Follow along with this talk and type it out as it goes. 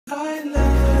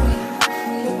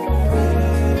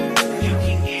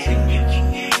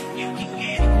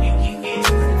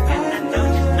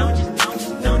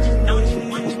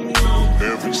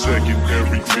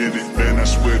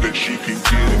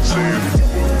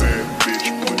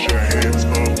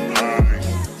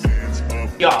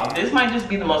might just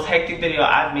be the most hectic video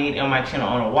I've made on my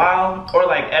channel in a while, or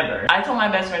like ever. I told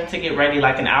my best friend to get ready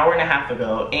like an hour and a half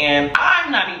ago, and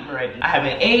I'm not even ready. I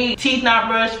haven't ate, teeth not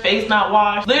brushed, face not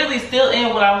washed, literally still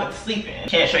in what I went to sleep in.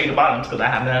 Can't show you the bottoms because I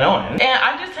have none on. And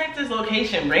I just checked his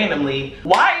location randomly.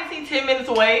 Why is he 10 minutes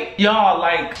away? Y'all,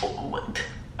 like, what?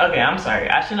 Okay, I'm sorry.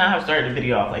 I should not have started the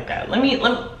video off like that. Let me,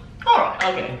 alright,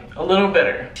 okay, a little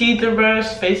better. Teeth are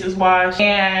brushed, face is washed,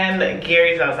 and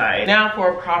Gary's outside. Now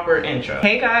for a proper intro.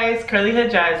 Hey guys,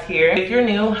 Curlyhead Jazz here. If you're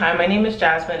new, hi, my name is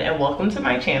Jasmine and welcome to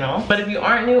my channel. But if you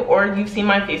aren't new or you've seen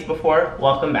my face before,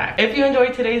 welcome back. If you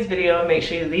enjoyed today's video, make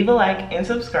sure you leave a like and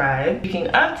subscribe. Speaking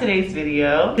of today's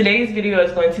video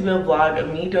is going to be a vlog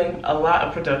of me doing a lot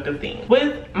of productive things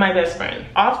with my best friend.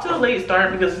 Off to a late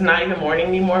start because it's not even morning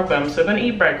anymore, but I'm still gonna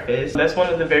eat breakfast. That's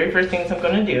one of the very first things I'm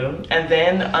gonna do. And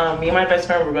then me and my best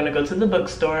friend, we're gonna go to the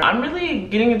bookstore. I'm really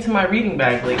getting into my reading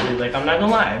bag lately, like I'm not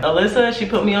gonna lie. Alyssa, she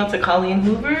put me on to Colleen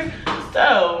Hoover,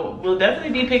 so we'll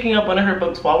definitely be picking up one of her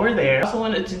books while we're there. I also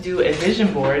wanted to do a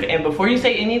vision board, and before you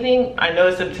say anything, I know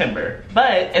it's September,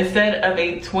 but instead of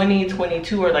a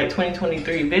 2022 or like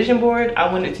 2023 vision board, I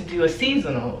wanted to do a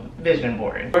seasonal vision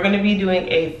board. We're gonna be doing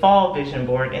a fall vision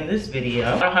board in this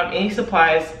video. I don't have any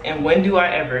supplies, and when do I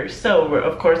ever? So we're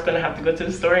of course gonna have to go to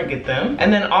the store and get them.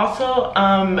 And then also,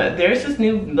 there's this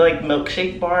new like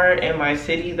milkshake bar in my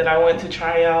city that I went to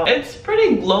try out. It's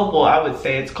pretty global, I would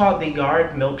say. It's called the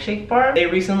Yard Milkshake Bar. They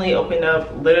recently opened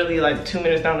up literally like 2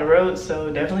 minutes down the road, so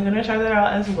definitely gonna try that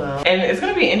out as well. And it's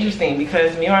gonna be interesting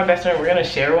because me and my best friend, we're gonna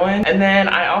share one. And then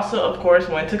I also of course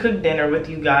went to cook dinner with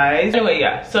you guys. Anyway,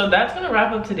 yeah, so that's gonna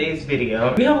wrap up today's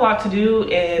video. We have a lot to do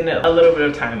in a little bit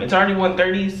of time. It's already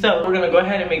 1:30, so we're gonna go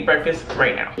ahead and make breakfast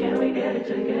right now. Can we get it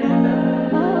together?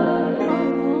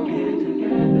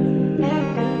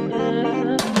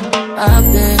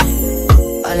 I've been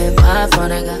all in my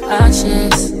phone, I got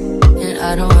options, and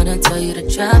I don't wanna tell you to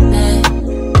drop it,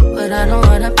 but I don't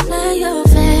wanna play your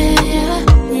fair.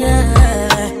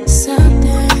 Yeah,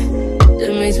 something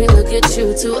that makes me look at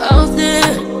you too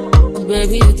often. Oh,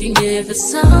 baby, you can give it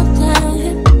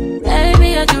something.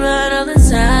 Baby, I can run all the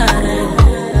time.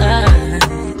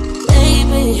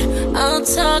 Baby, I'm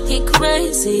talking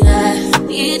crazy. I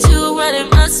need you running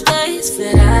my space,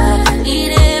 but I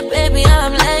need it, baby.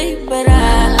 I'm late, but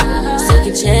I still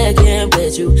can check in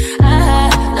with you. I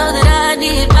know that I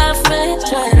need my friends,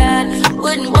 but I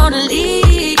wouldn't wanna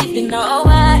leave. You know,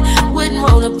 I wouldn't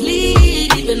wanna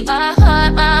bleed. Even my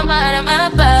heart, my mind, and my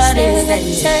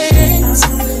body says,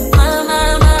 my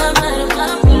mind, my body.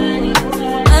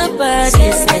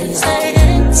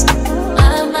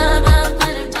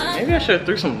 Maybe I should have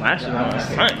threw some lashes on my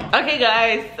son. Okay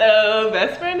guys, so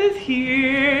best friend is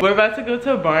here. We're about to go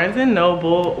to Barnes and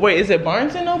Noble. Wait, is it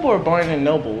Barnes and Noble or Barnes and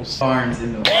Nobles? Barnes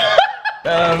and Noble.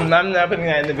 I'm not putting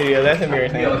that in the video. That's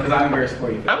embarrassing. No, because I'm embarrassed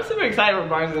for you. I'm super excited for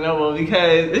Barnes and Noble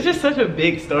because it's just such a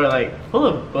big store, like full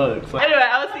of books. Anyway,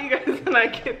 I'll see you guys when I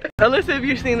get there. Alyssa, if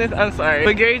you're seeing this, I'm sorry.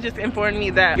 But Gary just informed me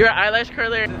that your eyelash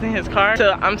curler is in his car.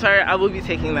 So I'm sorry, I will be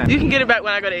taking that. You can get it back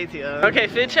when I go to ATL. Okay,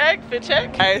 fit check, fit check.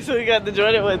 All right, so we got the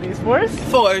Jordan, what, these fours?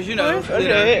 Fours, you know. Okay, you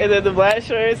know. And then the black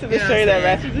shorts and the shirt that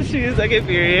matches the shoes, okay,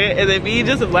 period. And then me,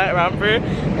 just a black romper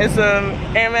and some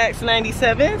Air Max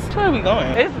 97s. Where are we going?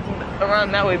 It's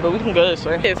around that way, but we can go this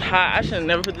way. It's hot. I should have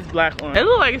never put this black on. It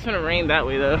looks like it's gonna rain that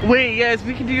way though. Wait, yes,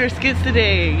 we can do your skits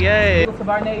today. Yes. The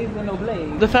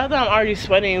fact that I'm already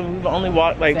sweating, we've only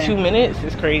walked like 2 minutes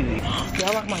is crazy. Did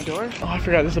I lock my door? Oh, I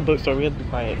forgot this is a bookstore. We have to be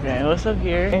quiet. Okay, what's up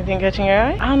here? Anything catching your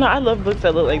eye? I don't know. I love books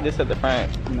that look like this at the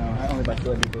front. No, I only buy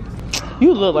celebrity books.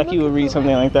 You look like you would read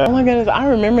something like that. Oh my goodness, I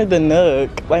remember the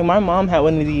Nook. Like my mom had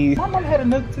one of these. My mom had a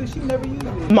Nook too, she never used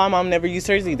it. My mom never used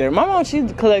hers either. My mom, she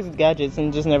collects gadgets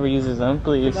and just never uses them,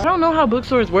 please. I don't know how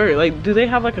bookstores work. Like, do they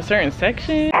have like a certain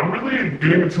section? I'm really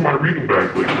getting into my reading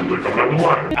bag lately, like I'm not gonna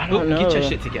lie. I don't know. Get your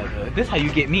shit together. This is how you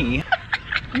get me.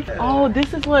 Oh,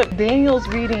 this is what Daniel's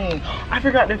reading. I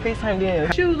forgot to FaceTime Daniel.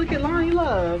 Shoot, look at Line You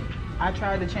Love. I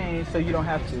tried to change so you don't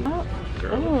have to. Oh,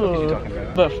 Girl, what are you talking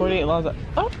about? But 48 laws of,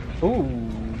 oh. Ooh.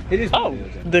 It is. Oh,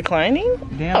 declining?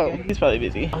 Damn. Oh, he's probably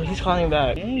busy. Oh, he's calling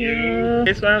back. Yeah.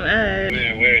 That's where I'm at.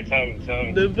 Where? Tell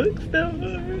me. The bookstore.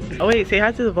 Oh wait, say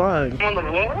hi to the vlog. I'm on the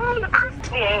vlog?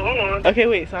 Hold on. Okay,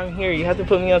 wait, so I'm here. You have to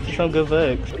put me up to some good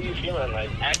books. What are you feeling?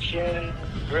 Like action,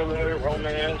 thriller,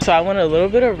 romance? So I want a little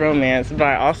bit of romance, but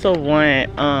I also want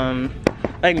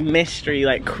like mystery,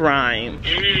 like crime.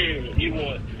 You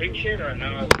want fiction or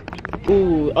not?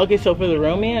 Ooh, okay, so for the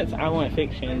romance, I want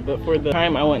fiction, but for the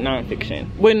crime, I want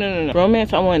non-fiction. Wait, no.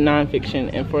 Romance, I want non-fiction,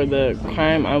 and for the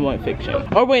crime, I want fiction.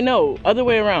 Or wait, no, other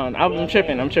way around. I'm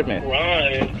tripping.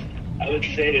 Crime. I would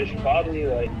say it's probably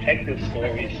like detective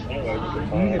stories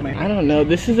somewhere. I don't know.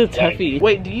 This is a toughie.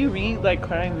 Wait, do you read like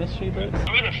crime mystery books?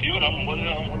 I read a few and I'm looking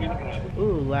at.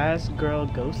 Ooh, Last Girl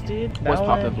Ghosted. What's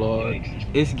poppin', vlog?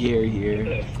 It's Gary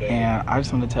here, and I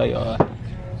just want to tell y'all,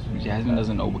 Jasmine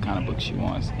doesn't know what kind of book she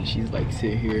wants, and she's like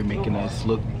sit here making us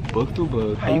look book through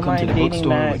book. How you come to the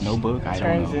bookstore with no book? I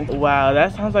don't know. Wow,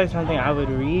 that sounds like something I would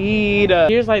read.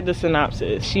 Here's like the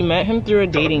synopsis. She met him through a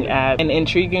dating app, an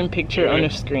intriguing picture on a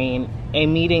screen, a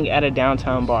meeting at a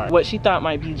downtown bar. What she thought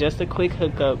might be just a quick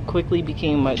hookup quickly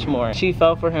became much more. She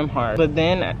fell for him hard, but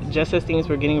then just as things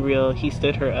were getting real, he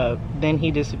stood her up. Then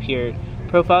he disappeared.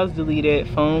 Profiles deleted,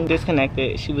 phone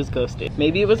disconnected, she was ghosted.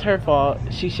 Maybe it was her fault,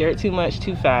 she shared too much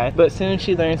too fast, but soon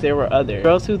she learns there were others.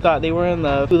 Girls who thought they were in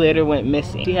love, who later went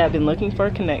missing. She had been looking for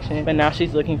a connection, but now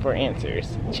she's looking for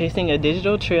answers. Chasing a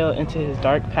digital trail into his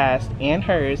dark past and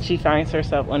hers, she finds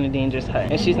herself on a dangerous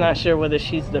hunt. And she's not sure whether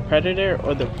she's the predator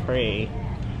or the prey.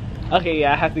 Okay,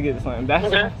 yeah, I have to get this one. That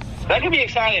could be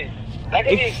exciting. That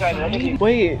could be exciting.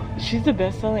 Wait, she's the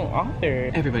best-selling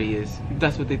author. Everybody is.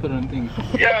 That's what they put on the thing.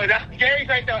 Yo, that's Gary's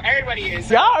right though. Everybody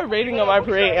is. Y'all are rating on my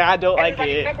parade and I don't like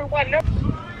it. Number one, no.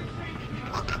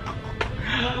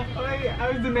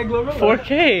 I was in that Glorilla.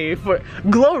 4K for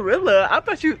Glorilla? I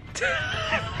thought you...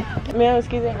 Ma'am,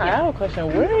 excuse me, I have a question.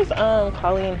 Where's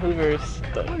Colleen Hoover's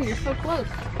books? Oh, you're so close.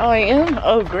 Oh, I am?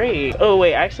 Oh, great. Oh,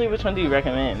 wait, actually, which one do you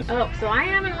recommend? Oh, so I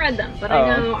haven't read them, but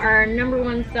I know our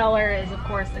 #1 seller is, of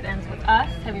course, It Ends With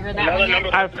Us. Have you read that one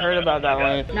yet? I've heard about that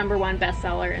one. #1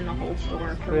 bestseller in the whole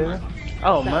store for Really? months.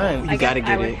 Oh, So man. I gotta guess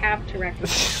get I would it. have to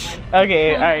recommend.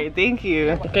 Okay, alright, thank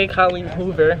you. Okay, Colleen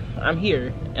Hoover, I'm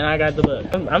here, and I got the book.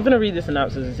 I'm gonna read the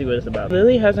synopsis and see what it's about.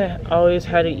 Lily hasn't always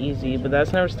had it easy, but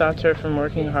that's never stopped her from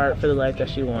working hard for the life that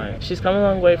she wants. She's come a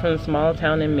long way from a small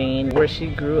town in Maine where she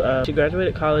grew up. She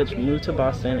graduated college, moved to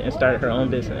Boston, and started her own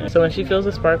business. So when she feels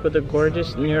a spark with a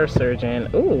gorgeous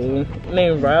neurosurgeon,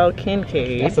 named Ryle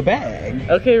Kincaid. That's a bag.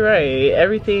 Okay, right.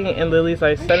 Everything in Lily's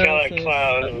life suddenly seems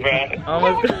Clowns, bro.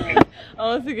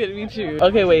 almost too good to be true.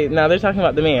 Okay, wait, now they're talking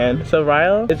about the man. So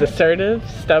Ryle is assertive,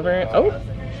 stubborn,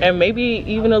 and maybe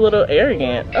even a little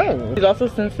arrogant. He's also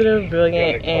sensitive,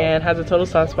 brilliant, and has a total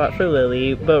soft spot for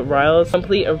Lily, but Ryle's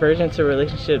complete aversion to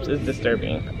relationships is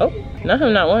disturbing. Not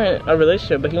him not wanting a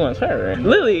relationship, but he wants her.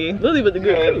 Lily with the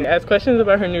good. As questions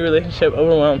about her new relationship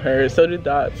overwhelm her, so do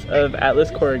thoughts of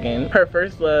Atlas Corrigan, her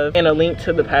first love, and a link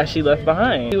to the past she left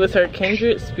behind. He was her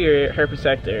kindred spirit, her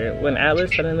protector. When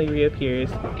Atlas suddenly reappears,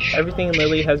 everything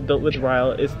Lily has built with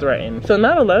Ryle is threatened. So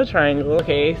not a love triangle.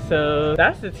 Okay, so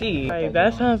that's the tea. Like,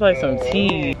 that sounds like some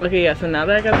tea. Okay, yeah, so now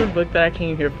that I got the book that I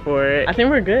came here for, I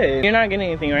think we're good. You're not getting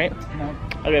anything, right? No.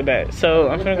 Okay, bet. So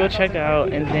I'm gonna go check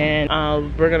out, and then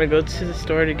we're gonna go to the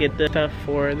store to get the stuff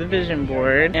for the vision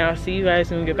board, and I'll see you guys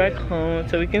when we get back home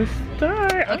so we can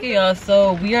start. Okay, y'all,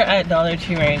 so we are at Dollar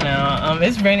Tree right now.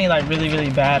 It's raining like really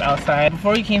bad outside.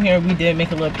 Before we came here, we did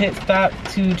make a little pit stop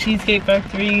to Cheesecake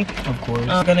Factory. Of course.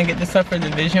 I'm gonna get the stuff for the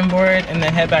vision board and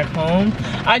then head back home.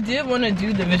 I did want to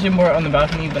do the vision board on the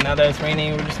balcony, but now that it's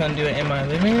raining, we're just gonna do it in my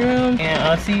living room, and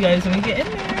I'll see you guys when we get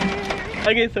in there.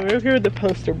 Okay, so we're here with the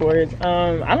poster boards.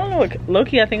 I don't know what,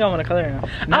 low-key, I think I want to color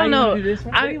now. I don't know. What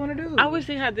do you want to do? I wish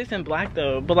they had this in black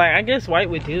though, but like I guess white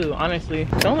would do, honestly.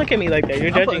 Don't look at me like that, you're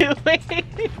judging.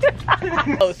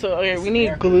 Oh, so okay, we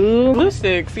need glue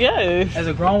sticks, yes. As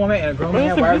a grown woman and a grown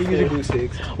man, why are you using glue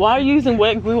sticks? Why are you using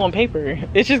wet glue on paper?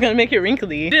 It's just gonna make it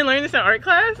wrinkly. You didn't learn this in art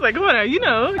class? Like, come on now, you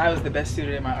know. I was the best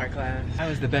student in my art class. I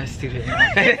was the best student in my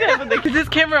art class. Is this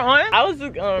camera on? I was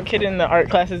the kid in the art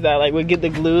classes that like would get the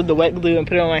glue, the wet glue, and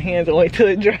put it on my hands and wait till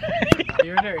it dries.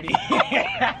 You're dirty.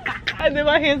 And then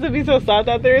my hands would be so soft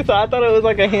out there, so I thought it was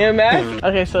like a hand mask.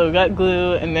 Okay, so we got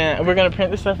glue, and then we're gonna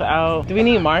print this stuff out. Do we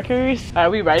need markers? Are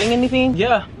we writing anything?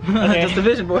 Yeah, okay. Just the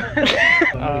vision board.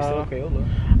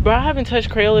 Bro, I haven't touched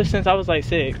Crayola since I was like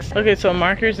 6. Okay, so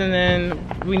markers, and then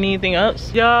we need anything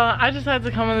else? Y'all, I just had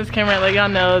to come on this camera and let y'all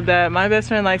know that my best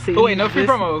friend likes to eat. Oh wait, no free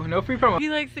promo, no free promo. He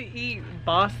likes to eat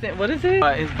Boston, what is it?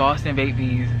 It's Boston baked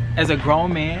beans. As a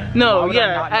grown man. No,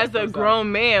 yeah, as a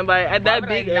grown man, like at that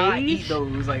big age. Eat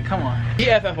those, like, come on.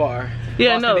 BFFR.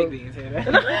 Yeah, Boston no. baked beans.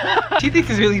 She thinks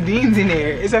there's really beans in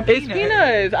there. It's a peanut. It's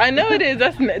peanuts. I know it is.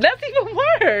 That's even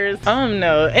worse.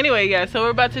 No. Anyway, yeah, so we're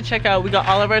about to check out. We got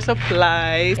all of our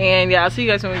supplies. And yeah, I'll see you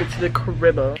guys when we get to the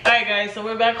cribbo. Alright guys, so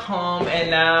we're back home and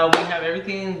now we have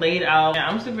everything laid out. Yeah,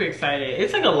 I'm super excited.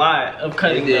 It's like a lot of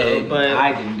cutting though, but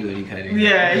I didn't do any cutting.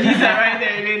 Yeah, he sat right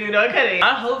there and didn't do no cutting.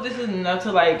 I hope this is enough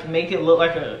to like make it look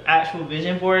like an actual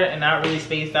vision board and not really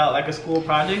spaced out like a school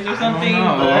project or something.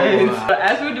 But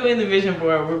as we're doing the vision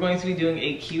board, we're going to be doing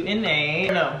a Q&A.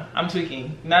 No, I'm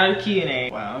tweaking. Not a Q&A.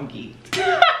 Wow, I'm geeked.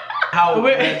 How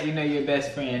well do you know your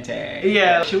best friend tag?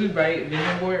 Yeah. Should we write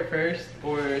vision board first,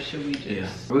 or should we just? Yeah.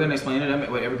 We're gonna explain to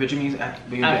them what every picture means after.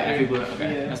 Okay,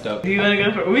 yeah. that's dope. Do you want to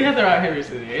go for? We have to rock paper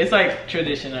scissors. It's like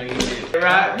tradition on YouTube.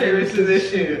 Rock paper scissors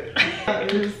shoot.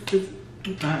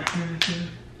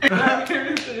 Rock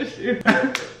paper scissors shoot.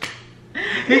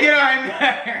 You get on my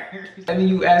nerves. I mean,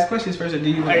 you ask questions first, or do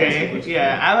you? Okay,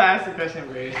 yeah, I'll ask the question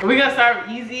first. We're gonna start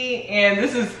easy, and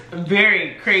this is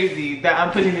very crazy that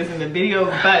I'm putting this in the video,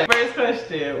 but first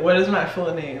question, what is my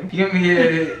full name? You want me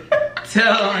to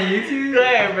tell on YouTube? Go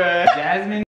ahead, bro.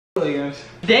 Jasmine Williams.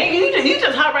 Dang, you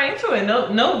just hop right into it.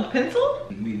 No pencil?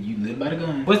 You live by the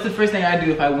gun. What's the first thing I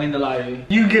do if I win the lottery?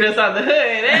 You get us out the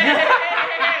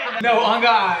hood. No, on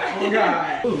God. On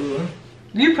God. Ooh.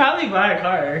 You probably buy a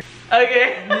car.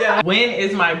 Okay. Yeah. When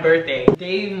is my birthday?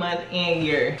 Day, month, and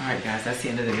year. Alright guys, that's the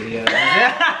end of the video.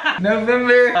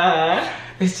 November.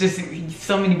 It's just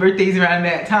so many birthdays around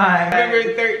that time.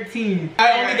 November 13th.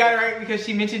 I only got it right because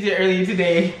she mentioned it earlier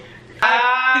today.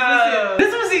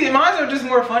 This was easy. Mine are just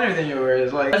more funner than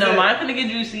yours. Like, no, mine's gonna get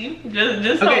juicy.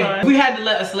 Just okay. On. If we had to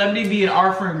let a celebrity be in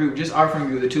our friend group, just our friend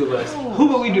group, the two of us, who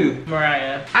would we do?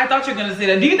 Mariah. I thought you were gonna say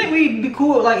that. Do you think we'd be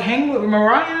cool with like hanging with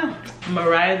Mariah?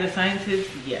 Mariah the scientist?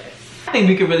 Yes. I think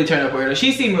we could really turn up with her.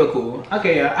 She seemed real cool.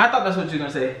 Okay, yeah, I thought that's what you were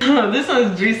gonna say. This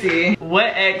one's juicy. What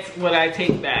ex would I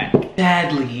take back?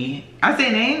 Sadly. I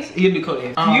say names? You do code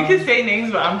names. You can say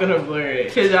names, but I'm gonna blur it.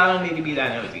 Because I don't need to be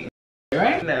that nosy.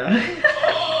 Right? No.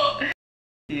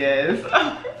 Yes.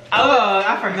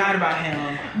 I forgot about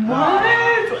him. What?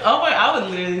 Oh my, I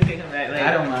would literally take him back. Like,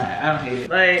 I don't mind. I don't hate it.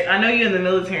 Like, I know you're in the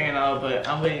military and all, but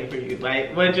I'm waiting for you.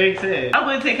 Like what Drake said. I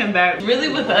would take him back. Really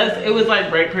with us, it was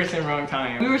like right person, wrong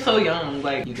time. We were so young.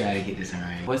 Like, you gotta get this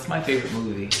right. What's my favorite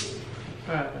movie?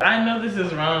 I know this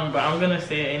is wrong, but I'm gonna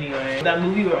say it anyway. That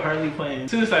movie with Harley Quinn.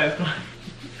 Suicide Squad.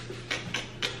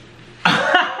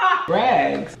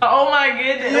 Brags. Oh my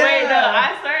goodness. Yeah. Wait, no,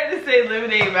 I started to say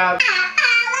Lemonade Mouth.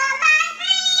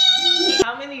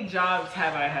 How many jobs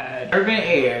have I had? Urban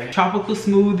Air, Tropical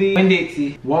Smoothie,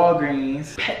 Winn-Dixie,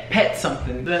 Walgreens, Pet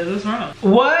something. That's wrong.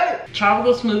 What?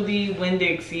 Tropical Smoothie,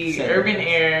 Winn-Dixie, Urban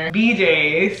Air,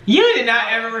 BJ's. You did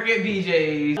not ever work at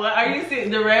BJ's. What are you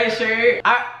seeing? The red shirt?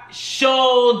 I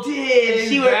sure did.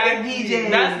 She worked at BJ's.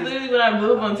 That's literally what I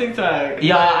moved on TikTok.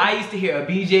 Y'all, I used to hear a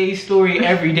BJ story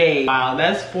every day. Wow,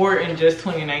 that's 4 in just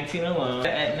 2019 alone.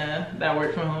 Etna, that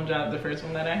work from home job, the first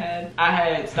one that I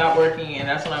had stopped working, and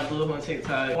that's when I blew up on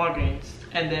TikTok. Walgreens,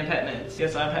 and then Pet Nuts.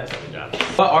 Yes, I've had 7 jobs.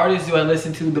 What artists do I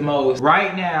listen to the most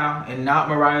right now, and not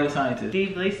Mariah the Scientist?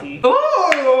 Steve Lacy.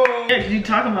 Ooh! Yeah, you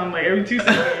talking about him like every 2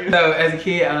 seconds. So as a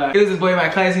kid, it was this boy in my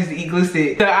class who used to eat glue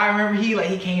stick. So I remember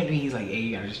he came to me, he's like, hey,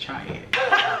 you gotta just try it.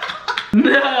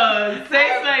 No, say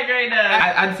something right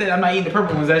now. I said I'm not eating the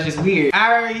purple ones, that's just weird.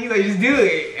 I remember he's like, just do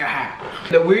it.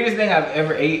 The weirdest thing I've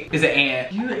ever ate is an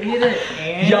ant. You ate an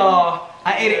ant? Y'all,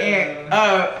 I ate an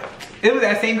ant. It was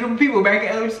that same group of people back in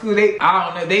elementary school. I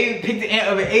don't know, they picked the ant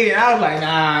up and ate it. And I was like,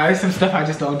 nah, there's some stuff I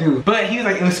just don't do. But he was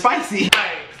like, it was spicy.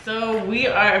 Alright, so we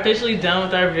are officially done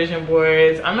with our vision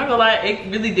boards. I'm not gonna lie,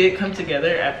 it really did come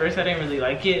together. At first I didn't really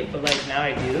like it, but like now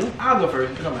I do. I'll go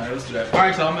first, it don't matter, let's do that.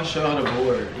 Alright, so I'm gonna show how the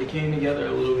board. It came together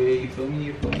a little bit, you feel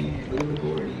me? Look at the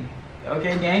board.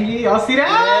 Okay, gangy, y'all see that?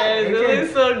 Yes, it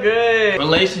looks so good.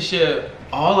 Relationship,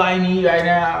 all I need right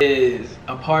now is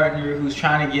a partner who's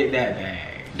trying to get that bag.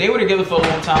 They were together for a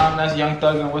long time. That's Young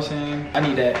Thug and what's his? I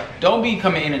need that. Don't be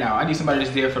coming in and out. I need somebody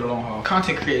that's there for the long haul.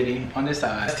 Content creating on this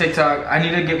side. That's TikTok. I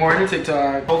need to get more into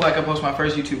TikTok. Hopefully I can post my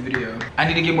first YouTube video. I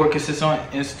need to get more consistent on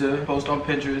Insta, post on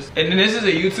Pinterest. And then this is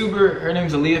a YouTuber. Her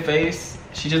name's Aaliyah Face.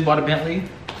 She just bought a Bentley.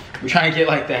 We're trying to get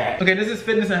like that. Okay, this is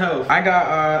fitness and health. I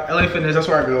got LA Fitness, that's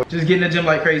where I go. Just get in the gym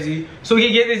like crazy. So we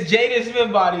can get this Jaden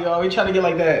Smith body, y'all. We trying to get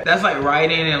like that. That's like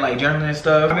writing and like journaling and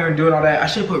stuff. I've been doing all that. I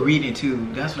should put reading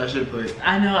too. That's what I should put.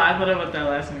 I know, I thought about that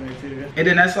last minute too. And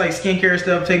then that's like skincare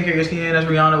stuff, taking care of your skin. That's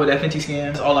Rihanna with that Fenty skin.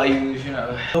 That's all I use, you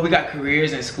know. But we got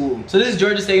careers in school. So this is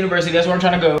Georgia State University. That's where I'm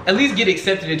trying to go. At least get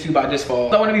accepted into by this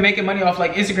fall. So I want to be making money off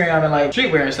like Instagram and like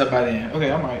streetwear and stuff by then.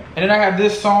 Okay, I'm right. And then I have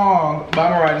this song by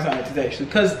Mariah the Scientist actually,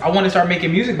 because I want to start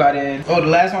making music by then. Oh, the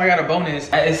last one I got a bonus.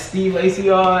 It's Steve Lacy,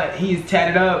 y'all. He's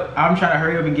tatted up. I'm trying to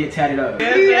hurry up and get tatted up.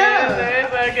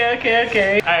 Yes,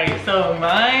 okay. Alright, so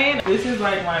mine, this is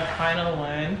like my final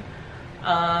one.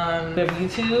 The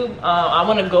YouTube, I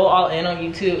want to go all in on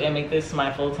YouTube and make this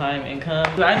my full-time income.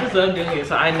 I just love doing it,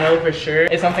 so I know for sure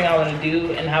it's something I want to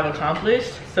do and have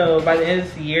accomplished. So by the end of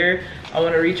this year, I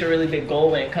want to reach a really big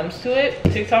goal when it comes to it.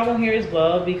 TikTok on here as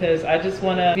well, because I just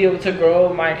want to be able to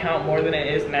grow my account more than it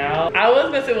is now. I was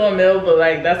gonna say 1 mil, but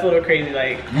like that's a little crazy.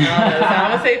 Like I don't know. So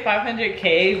I'm gonna say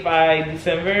 500K by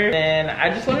December, and I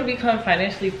just want to become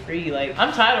financially free. Like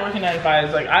I'm tired of working 9 to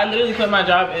 5s. Like I literally quit my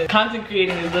job, and content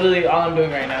creating is literally all I'm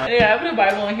doing right now. Yeah, I put a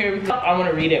Bible in here because I want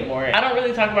to read it more. I don't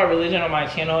really talk about religion on my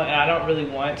channel, and I don't really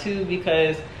want to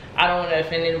because I don't want to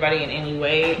offend anybody in any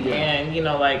way. Yeah. And you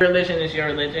know, like religion is your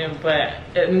religion, but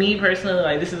me personally,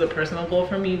 like this is a personal goal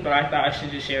for me, but I thought I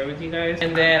should just share it with you guys.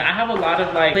 And then I have a lot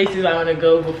of like places I want to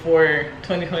go before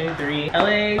 2023.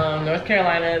 LA, North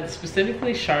Carolina,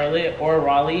 specifically Charlotte or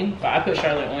Raleigh, but I put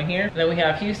Charlotte on here. And then we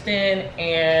have Houston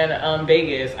and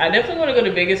Vegas. I definitely want to go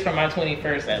to Vegas for my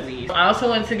 21st at least. I also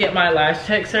want to get my lash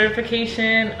tech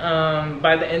certification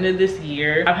by the end of this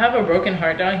year. I have a broken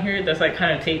heart down here that's like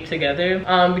kind of taped together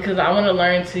because I want to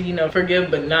learn to, you know, forgive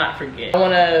but not forget. I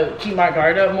want to keep my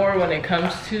guard up more when it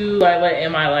comes to what I let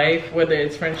in my life, whether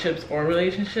it's friendships or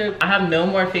relationships. I have no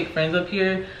more fake friends up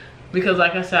here because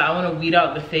like I said, I want to weed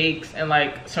out the fakes and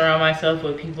like surround myself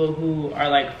with people who are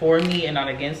like for me and not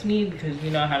against me, because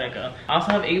you know how to go. I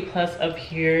also have A+ up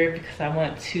here because I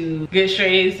want to get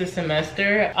straight A's this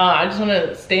semester. I just want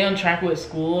to stay on track with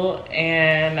school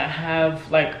and have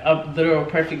like a literal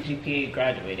perfect GPA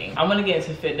graduating. I want to get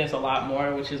into fitness a lot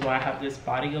more, which is why I have this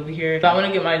body over here. So I want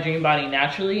to get my dream body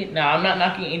naturally. Now I'm not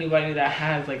knocking anybody that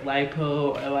has like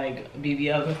lipo or like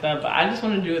BBLs and stuff, but I just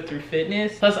want to do it through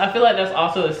fitness. Plus I feel like that's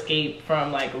also escape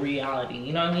from like reality,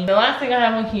 you know what I mean? The last thing I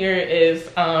have on here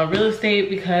is real estate,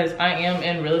 because I am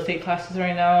in real estate classes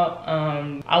right now.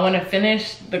 I want to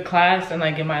finish the class and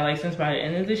like get my license by the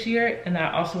end of this year, and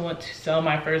I also want to sell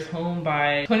my first home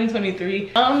by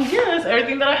 2023. Yeah, that's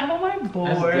everything that I have on my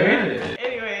board.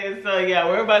 Anyways, so yeah,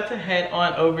 we're about to head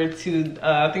on over to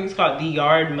I think it's called The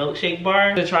Yard Milkshake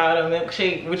Bar to try out a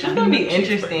milkshake, which is gonna be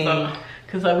interesting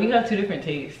because like we have 2 different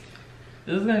tastes.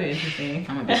 This is gonna be interesting.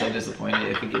 I'm gonna be so disappointed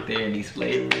if we get there in these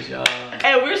flavors, y'all.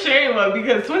 And we're sharing one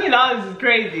because $20 is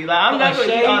crazy. Like I'm not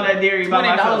gonna eat all that dairy by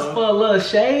myself. $20 for a little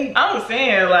shade? I'm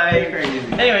saying like crazy.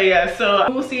 Anyway, yeah, so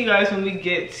we'll see you guys when we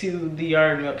get to The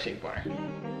Yard Milkshake Bar.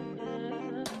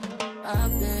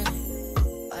 I've been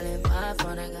all in my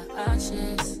phone, I got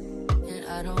options, and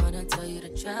I don't wanna tell you to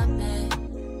drop it,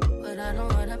 but I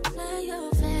don't wanna play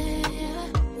your fair.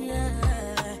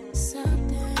 Yeah,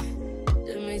 something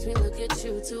that makes me look at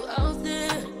you too often.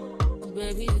 Oh,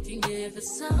 baby, you can give it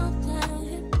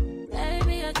something.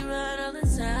 Baby, I can run all the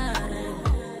time.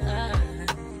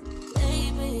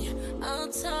 Baby,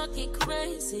 I'm talking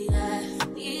crazy. I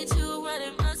need you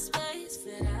running my space,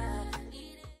 but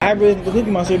I really think the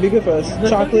Cookie Monster would be good for us. The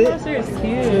chocolate. Cookie Monster is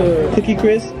cute. Cookie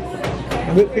crisp,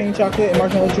 whipped cream, chocolate, and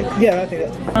marshmallow treat. Yeah, I think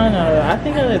that. I know. I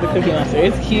think I like the Cookie Monster.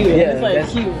 It's cute. Yeah, it's like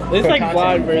cute. It's like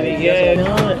vlog worthy. Yeah.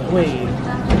 No, wait.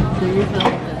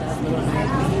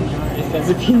 It's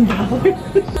 $17.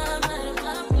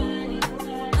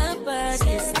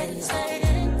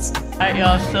 Alright,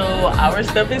 y'all. So our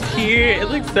stuff is here. It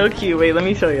looks so cute. Wait, let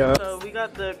me show y'all. So we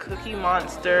got the Cookie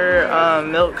Monster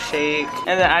milkshake,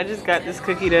 and then I just got this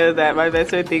cookie dough that my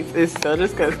best friend thinks is so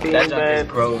disgusting. That junk is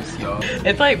gross, y'all.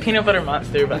 It's like peanut butter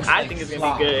monster, but I think it's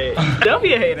gonna be good. Don't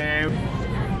be a hater.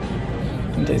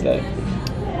 Let me taste that.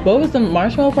 What was the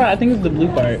marshmallow part? I think it was the blue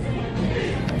part.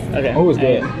 Okay. Oh, it was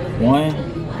good. One.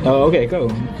 Oh, okay, go.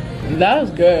 That was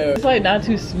good. It's like not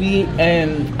too sweet,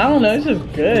 and I don't know, it's just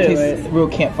good. It tastes real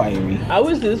campfirey. I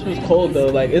wish this was cold though.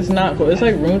 Like it's not cold. It's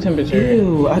like room temperature.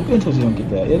 Ew, I couldn't tell you don't get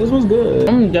that. Yeah, this one's good.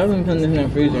 I'm definitely putting this in the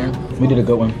freezer. We did a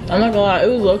good one. I'm not gonna lie, it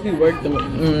was low-key worth the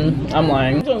I'm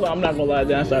lying. I'm not gonna lie,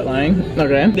 then I start lying.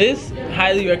 Okay. This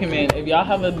highly recommend. If y'all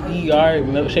have a The Yard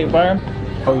milkshake bar,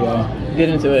 oh yeah, get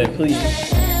into it, please.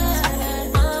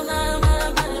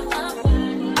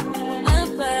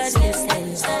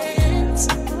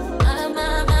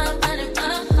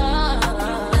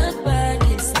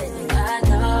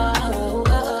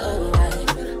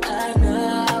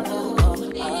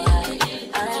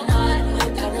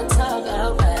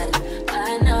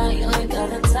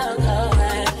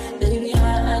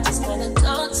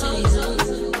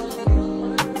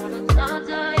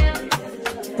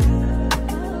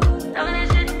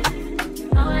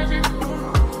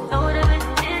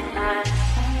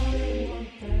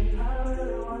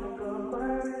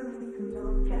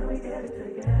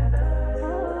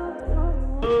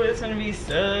 It's gonna be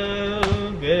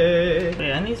so good.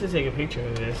 Wait, I need to take a picture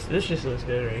of this. This just looks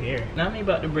good right here. Now I'm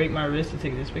about to break my wrist to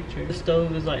take this picture. The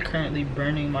stove is like currently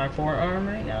burning my forearm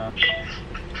right now.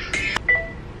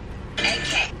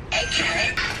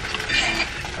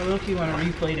 I low-key want to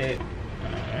replate it.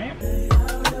 Alright.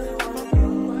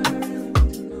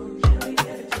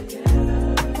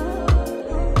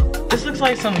 This looks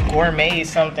like some gourmet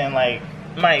something. Like,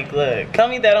 Mike, look. Tell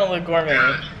me that don't look gourmet.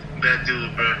 That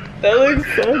dude, bro. That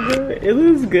looks so good. It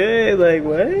looks good. Like,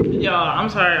 what? Y'all, I'm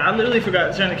sorry. I literally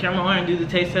forgot to turn the camera on and do the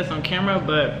taste test on camera,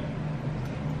 but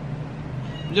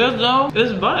just though,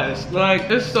 it's bust. Like,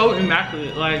 it's so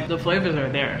immaculate. Like, the flavors are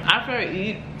there. After I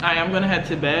eat, I am gonna head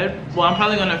to bed. Well, I'm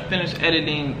probably gonna finish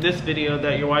editing this video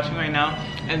that you're watching right now,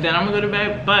 and then I'm gonna go to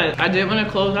bed. But I did want to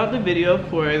close out the video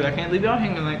for it. I can't leave y'all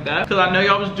hanging like that, because I know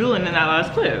y'all was drooling in that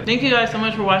last clip. Thank you guys so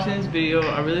much for watching this video.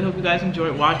 I really hope you guys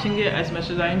enjoyed watching it as much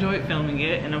as I enjoyed filming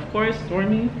it. And of course,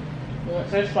 Stormy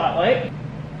wants her spotlight.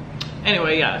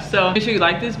 Anyway, yeah, so make sure you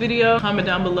like this video, comment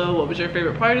down below what was your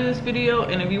favorite part of this video,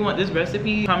 and if you want this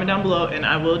recipe, comment down below and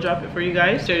I will drop it for you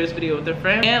guys. Share this video with a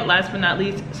friend, and last but not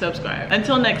least, subscribe.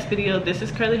 Until next video, this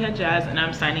is Curlyhead Jazz and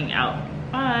I'm signing out.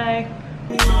 Bye.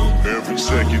 Every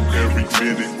second, every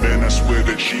minute, man, I swear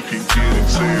that she can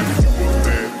get it.